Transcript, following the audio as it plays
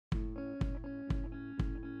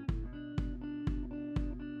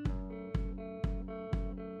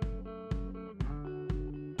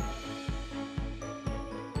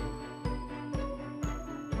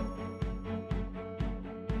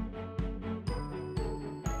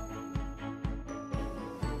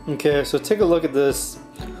Okay, so take a look at this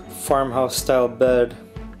farmhouse style bed.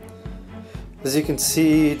 As you can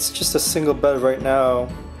see, it's just a single bed right now.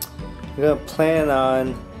 I'm gonna plan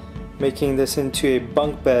on making this into a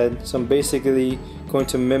bunk bed, so I'm basically going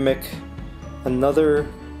to mimic another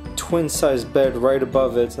twin size bed right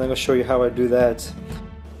above it, and I'm gonna show you how I do that.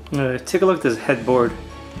 Alright, take a look at this headboard.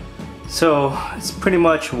 So it's pretty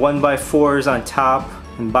much 1x4s on top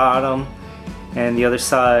and bottom, and the other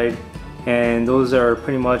side, and those are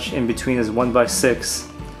pretty much in between is 1x6,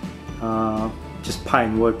 just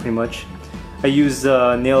pine wood pretty much. I used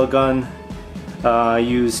a nail gun. I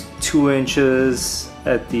used 2 inches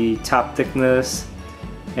at the top thickness,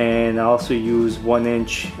 and I also used 1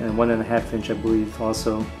 inch and 1.5 inch I believe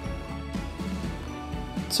also.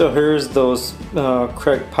 So here's those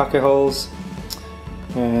cracked pocket holes,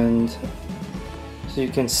 and as you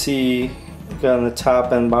can see, got on the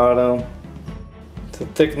top and bottom. The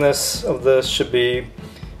thickness of this should be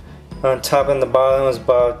on top and the bottom is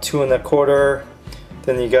about 2 1/4.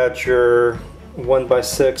 Then you got your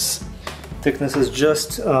 1x6. Thickness is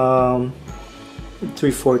just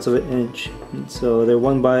 3/4 of an inch. So they're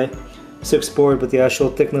 1x6 board, but the actual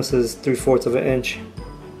thickness is 3/4 of an inch.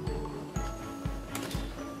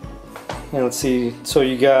 And let's see. So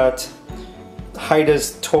you got height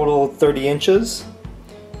is total 30 inches.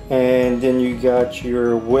 And then you got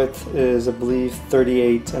your width is, I believe,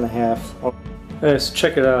 38.5. Alright, so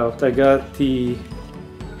check it out. I got the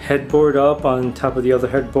headboard up on top of the other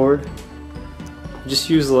headboard. I just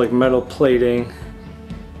use like metal plating.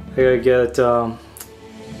 I gotta get a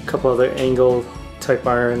couple other angle type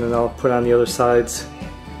iron, and I'll put on the other sides.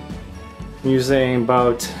 I'm using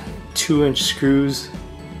about 2-inch screws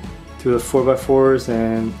through the 4x4s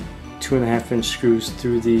and 2.5-inch screws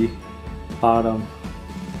through the bottom.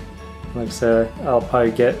 Like I said, I'll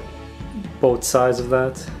probably get both sides of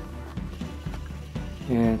that.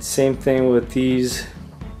 And same thing with these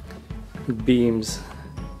beams.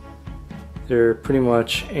 They're pretty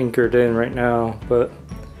much anchored in right now, but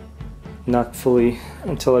not fully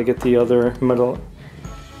until I get the other metal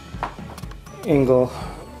angle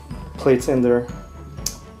plates in there.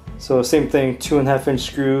 So same thing, 2.5-inch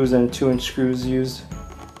screws and 2-inch screws used.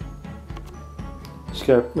 Just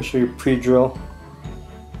gotta make sure you pre-drill.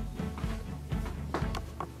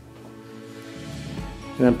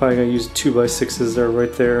 And I'm probably going to use 2x6s that are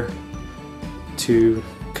right there to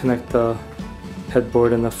connect the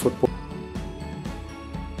headboard and the footboard.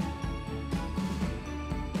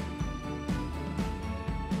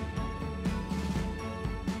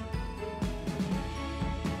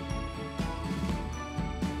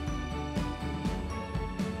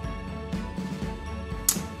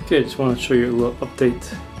 Okay, I just want to show you a little update.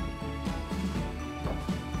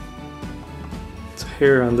 So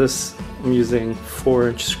here on this, I'm using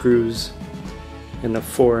 4-inch screws and the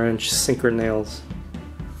 4-inch sinker nails,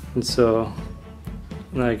 and so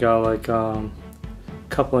I got like a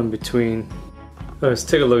couple in between. Let's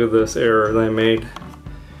take a look at this error that I made.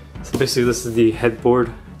 So basically this is the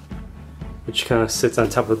headboard, which kind of sits on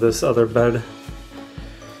top of this other bed.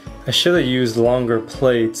 I should have used longer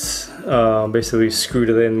plates, basically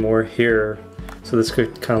screwed it in more here, so this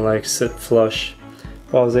could kind of like sit flush.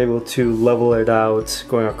 I was able to level it out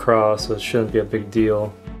going across, so it shouldn't be a big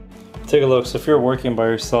deal. Take a look. So if you're working by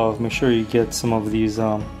yourself, make sure you get some of these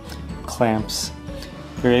clamps.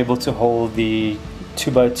 You're able to hold the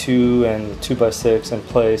 2x2 and the 2x6 in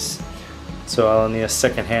place, so I'll need a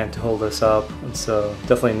second hand to hold this up, and so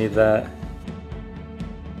definitely need that.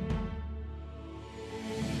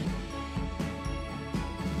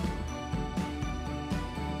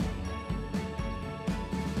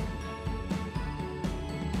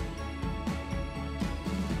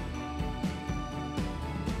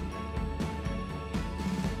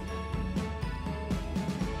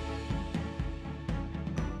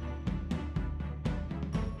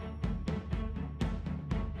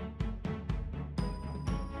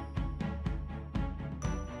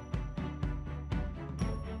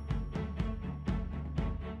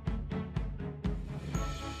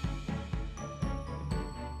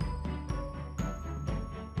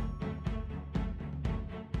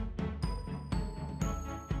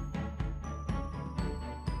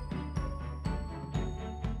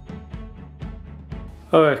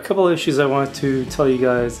 Alright, a couple of issues I want to tell you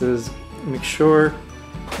guys is make sure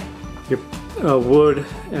your wood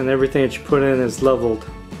and everything that you put in is leveled.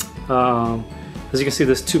 As you can see,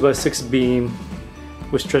 this 2x6 beam,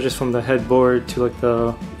 which stretches from the headboard to like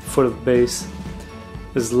the foot of the base,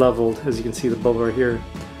 is leveled, as you can see the bubble right here.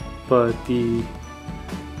 But the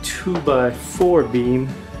 2x4 beam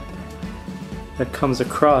that comes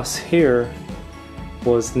across here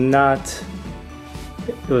was not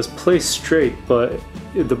it was placed straight, but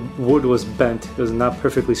the wood was bent. It was not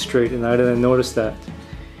perfectly straight, and I didn't notice that.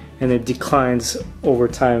 And it declines over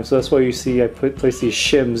time, so that's why you see I place these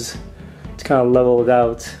shims to kind of level it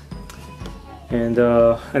out. And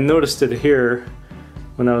I noticed it here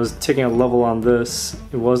when I was taking a level on this.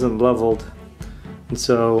 It wasn't leveled, and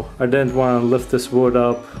so I didn't want to lift this wood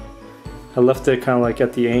up. I left it kind of like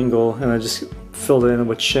at the angle, and I just filled it in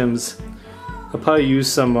with shims. I'll probably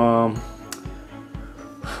use some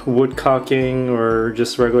wood caulking or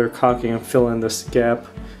just regular caulking and fill in this gap,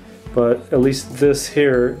 but at least this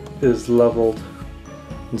here is leveled.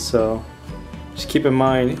 And so just keep in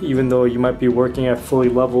mind, even though you might be working at fully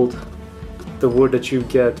leveled, the wood that you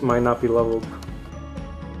get might not be leveled.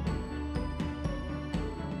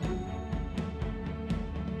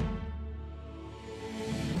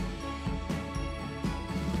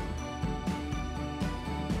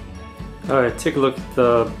 Alright, take a look at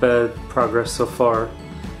the bed progress so far.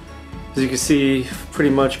 As you can see, pretty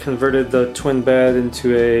much converted the twin bed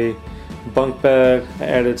into a bunk bed. I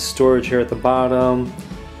added storage here at the bottom.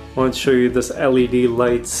 I wanted to show you this LED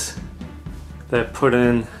lights that I put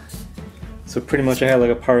in. So pretty much I had like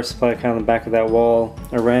a power supply kind of on the back of that wall.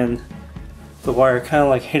 I ran the wire kind of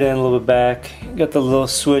like hidden a little bit back. Got the little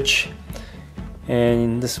switch,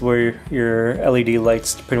 and this is where your LED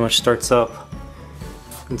lights pretty much starts up.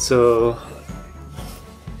 And so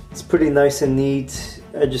it's pretty nice and neat.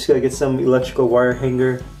 I just gotta get some electrical wire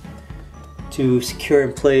hanger to secure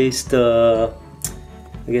in place. I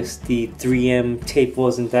guess the 3M tape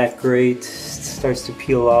wasn't that great. It starts to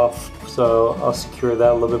peel off, so I'll secure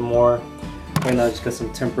that a little bit more. Right now I just got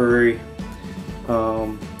some temporary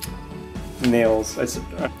nails. So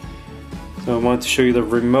I wanted to show you the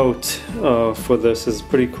remote for this. It's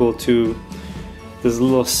pretty cool too. There's a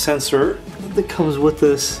little sensor that comes with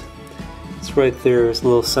this. It's right there. It's a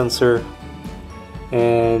little sensor,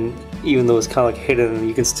 and even though it's kind of like hidden,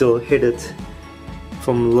 you can still hit it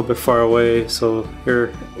from a little bit far away. So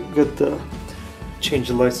here, got the change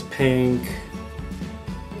the lights to pink,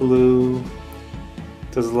 blue.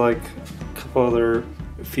 There's like a couple other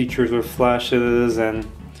features with flashes and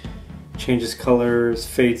changes colors,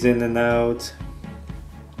 fades in and out.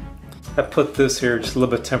 I put this here just a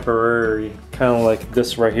little bit temporary, kind of like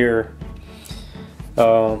this right here.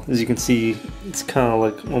 As you can see, it's kind of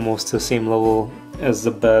like almost the same level as the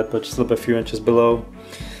bed, but just a little bit, few inches below.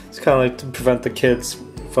 It's kind of like to prevent the kids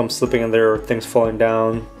from slipping in there or things falling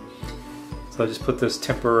down. So I just put this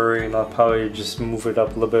temporary, and I'll probably just move it up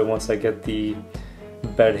a little bit once I get the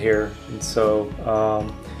bed here. And so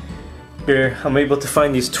here I'm able to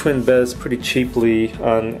find these twin beds pretty cheaply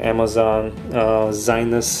on Amazon.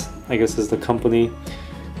 Zinus, I guess, is the company.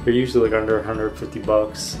 They're usually like under 150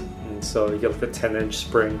 bucks, and so you get like the 10-inch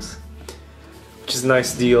springs, which is a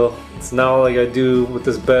nice deal. So now all I gotta do with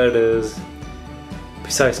this bed is,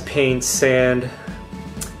 besides paint, sand,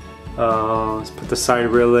 let's put the side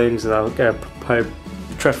railings, and I'll probably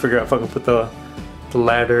try to figure out if I can put the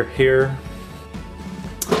ladder here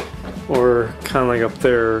or kind of like up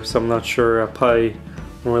there. So I'm not sure. I'll probably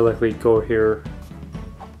more likely go here.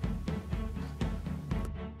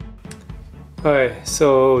 Alright,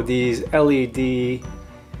 so these LED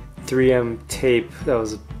 3M tape that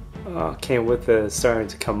was came with it is starting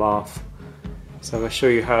to come off. So I'm going to show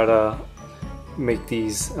you how to make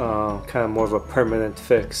these kind of more of a permanent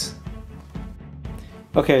fix.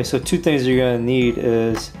 Okay, so two things you're going to need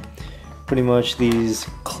is pretty much these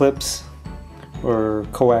clips or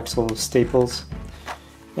coaxial staples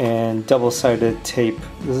and double-sided tape.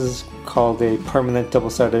 This is called a permanent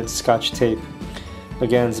double-sided Scotch tape.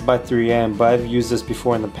 Again, it's by 3M, but I've used this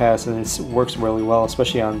before in the past and it works really well,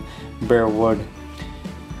 especially on bare wood.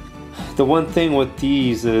 The one thing with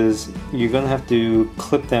these is you're going to have to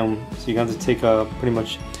clip them, so you're going to have to take pretty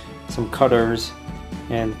much some cutters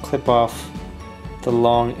and clip off the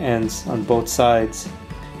long ends on both sides.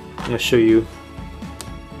 I'm going to show you.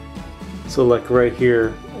 So like right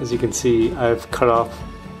here, as you can see, I've cut off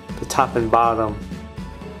the top and bottom.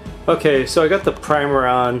 Okay, so I got the primer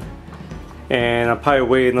on, and I'll probably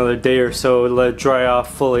wait another day or so to let it dry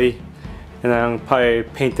off fully, and then I'll probably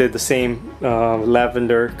paint it the same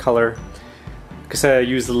lavender color. Because I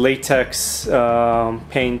use the latex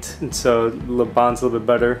paint, and so it bonds a little bit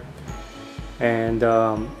better. And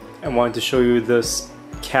I wanted to show you this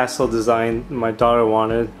castle design my daughter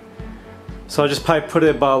wanted. So I'll just probably put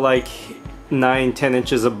it about like 9-10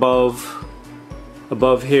 inches above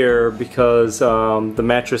here, because the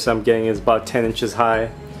mattress I'm getting is about 10 inches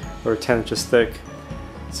high or 10 inches thick.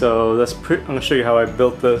 So that's I'm gonna show you how I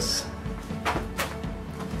built this.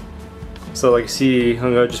 So like you see,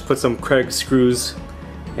 I'm gonna just put some Craig screws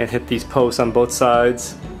and hit these posts on both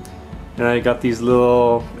sides. And I got these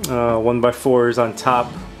little 1x4s on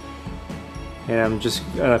top, and I'm just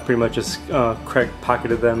pretty much just Craig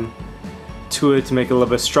pocketed them to it to make it a little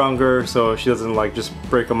bit stronger so she doesn't like just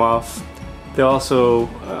break them off. They also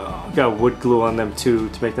got wood glue on them too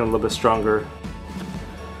to make them a little bit stronger.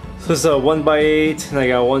 So this is a 1x8 and I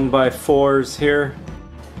got 1x4s here.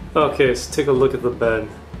 Okay, so take a look at the bed.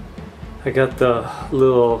 I got the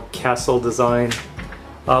little castle design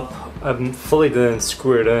up. I fully didn't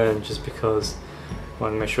screw it in just because I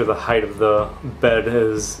want to make sure the height of the bed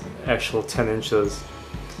is actual 10 inches.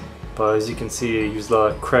 But as you can see, I used a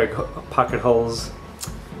lot of Craig pocket holes.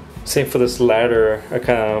 Same for this ladder, I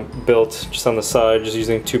kind of built just on the side, just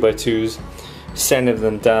using 2x2s, sanded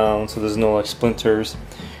them down so there's no like splinters.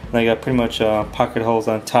 And I got pretty much pocket holes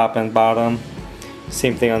on top and bottom.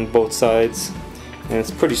 Same thing on both sides. And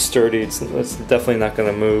it's pretty sturdy, it's definitely not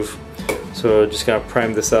going to move. So just gotta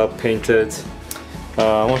prime this up, paint it.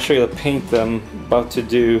 I want to show you the paint that I'm about to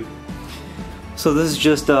do. So this is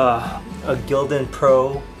just a Builtin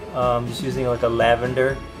Pro. Just using like a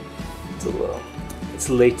lavender. It's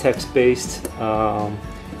latex based.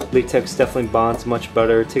 Latex definitely bonds much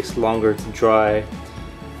better. It takes longer to dry.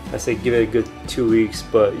 I say give it a good 2 weeks,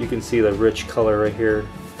 but you can see the rich color right here.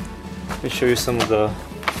 Let me show you some of the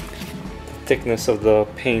thickness of the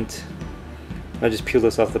paint. I just peeled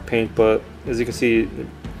this off the paint, but as you can see,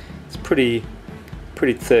 it's pretty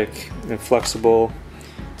thick and flexible.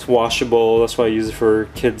 It's washable. That's why I use it for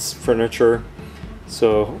kids' furniture.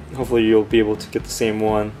 So hopefully you'll be able to get the same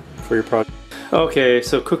one for your project. Okay,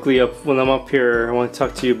 so quickly when I'm up here, I want to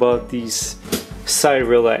talk to you about these side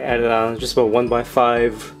rail I added on. Just about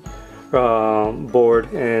 1x5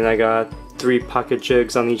 board, and I got 3 pocket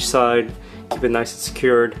jigs on each side. Keep it nice and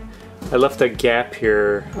secured. I left a gap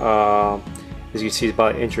here. As you can see, it's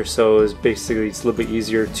about an inch or so. It's basically it's a little bit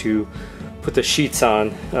easier to put the sheets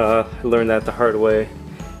on. I learned that the hard way.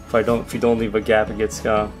 If you don't leave a gap, it gets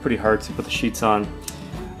pretty hard to put the sheets on.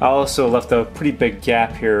 I also left a pretty big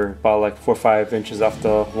gap here, about like 4 or 5 inches off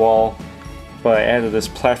the wall. But I added this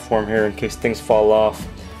platform here in case things fall off.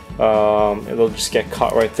 It'll just get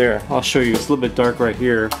caught right there. I'll show you. It's a little bit dark right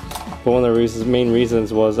here. But one of the main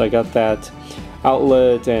reasons was I got that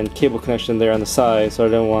outlet and cable connection there on the side, so I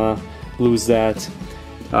didn't want to lose that.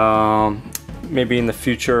 Maybe in the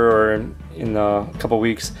future or in a couple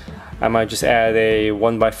weeks I might just add a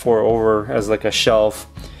 1x4 over as like a shelf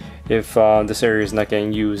if this area is not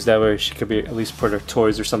getting used. That way she could be at least put her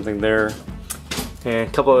toys or something there. And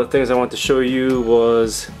a couple of things I want to show you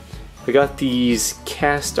was I got these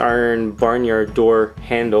cast iron barnyard door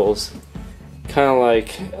handles, kind of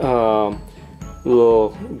like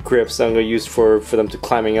little grips I'm going to use for them to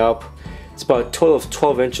climbing up. It's about a total of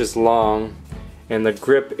 12 inches long, and the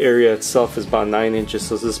grip area itself is about 9 inches,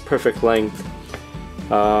 so this is perfect length.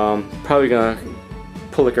 Probably gonna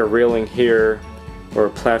put like a railing here or a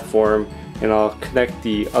platform, and I'll connect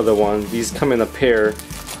the other one. These come in a pair.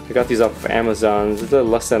 I got these off of Amazon. They're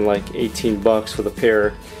less than like 18 bucks for the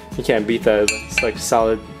pair. You can't beat that. It's like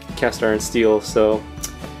solid cast iron steel. So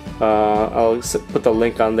I'll put the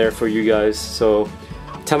link on there for you guys. So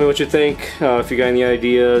tell me what you think. If you got any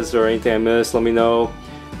ideas or anything I missed, let me know.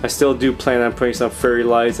 I still do plan on putting some fairy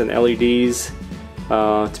lights and LEDs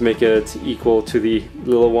to make it equal to the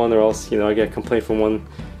little one, or else, you know, I get complaint from one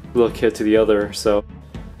little kid to the other. So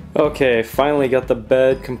okay, finally got the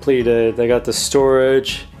bed completed. I got the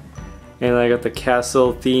storage and I got the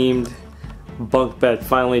castle themed bunk bed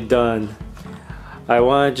finally done. I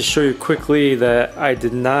wanted to show you quickly that I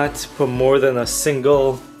did not put more than a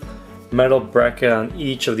single metal bracket on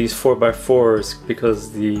each of these 4x4s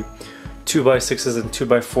because the 2x6s and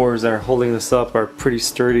 2x4s that are holding this up are pretty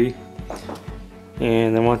sturdy.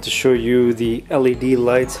 And I want to show you the LED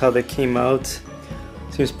lights, how they came out.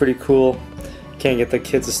 Seems pretty cool. Can't get the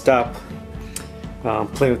kids to stop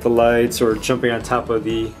playing with the lights or jumping on top of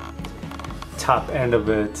the top end of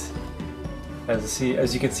it. As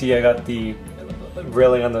you can see, I got the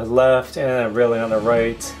railing on the left and a railing on the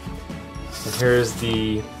right. And here's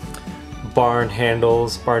the barn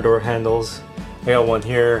door handles. I got one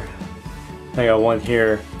here. I got one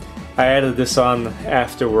here. I added this on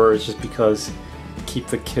afterwards just because keep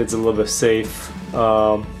the kids a little bit safe.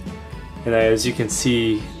 And as you can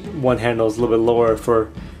see, one handle is a little bit lower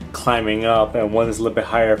for climbing up and one is a little bit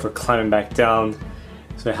higher for climbing back down.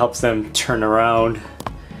 So it helps them turn around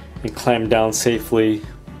and climb down safely.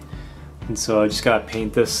 And so I just gotta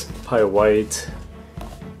paint this probably white,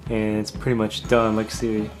 and it's pretty much done. Like,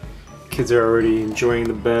 see, kids are already enjoying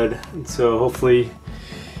the bed, and so hopefully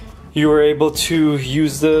you were able to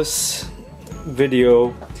use this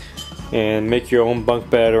video and make your own bunk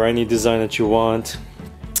bed or any design that you want.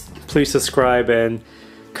 Please subscribe and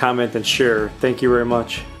comment and share. Thank you very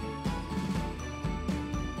much.